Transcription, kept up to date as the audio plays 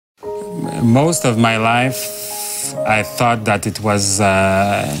Most of my life, I thought that it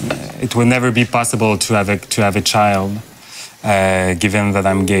would never be possible to have a child, given that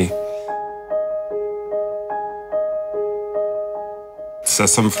I'm gay. So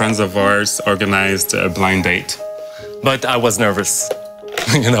some friends of ours organized a blind date, but I was nervous,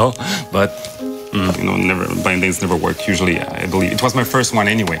 you know. But blind dates never work usually. I believe it was my first one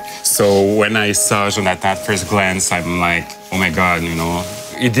anyway. So when I saw Jonathan at first glance, I'm like, oh my God, you know.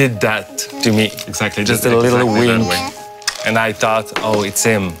 He did that to me. Exactly. Just a little wink. And I thought, oh, it's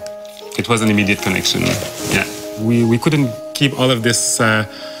him. It was an immediate connection. Yeah. We couldn't keep all of this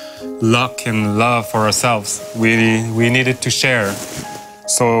luck and love for ourselves. We needed to share.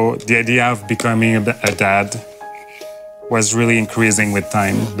 So the idea of becoming a dad was really increasing with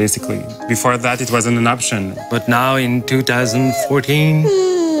time, basically. Before that, it wasn't an option. But now in 2014,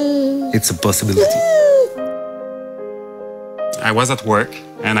 it's a possibility. I was at work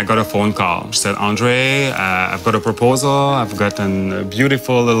and I got a phone call. She said, Andre, I've got a proposal. I've got a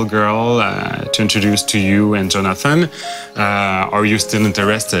beautiful little girl to introduce to you and Jonathan. Are you still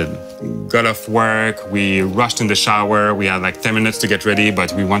interested? Got off work, we rushed in the shower. We had like 10 minutes to get ready,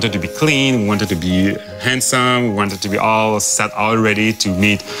 but we wanted to be clean, we wanted to be handsome, we wanted to be all set, all ready to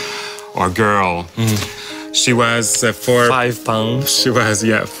meet our girl. She was 5 pounds. She was,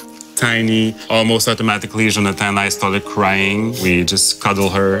 yeah, tiny. Almost automatically, Jonathan and I started crying. We just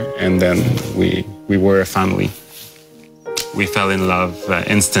cuddled her, and then we were a family. We fell in love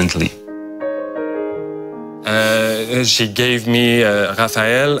instantly. She gave me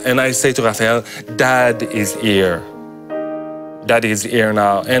Raphael, and I say to Raphael, Dad is here. Dad is here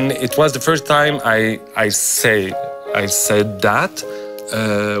now. And it was the first time I said that.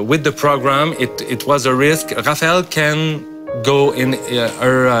 With the program, it was a risk. Raphael can go in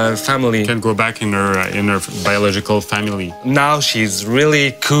her family. Can go back in her biological family. Now she's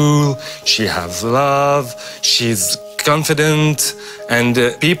really cool. She has love. She's confident. And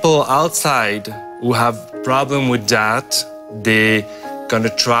people outside who have problem with that, they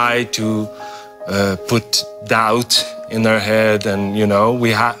gonna try to put doubt in their head, and you know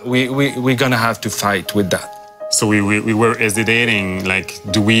we're gonna have to fight with that. So we were hesitating. Like,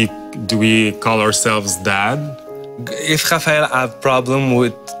 do we call ourselves dad? If Raphael have problem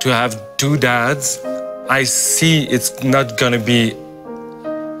with to have 2 dads, I see it's not gonna be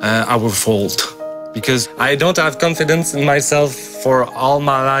our fault, because I don't have confidence in myself for all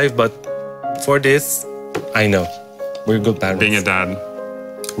my life, but for this, I know we're good parents. Being a dad,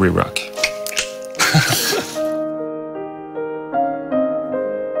 we rock.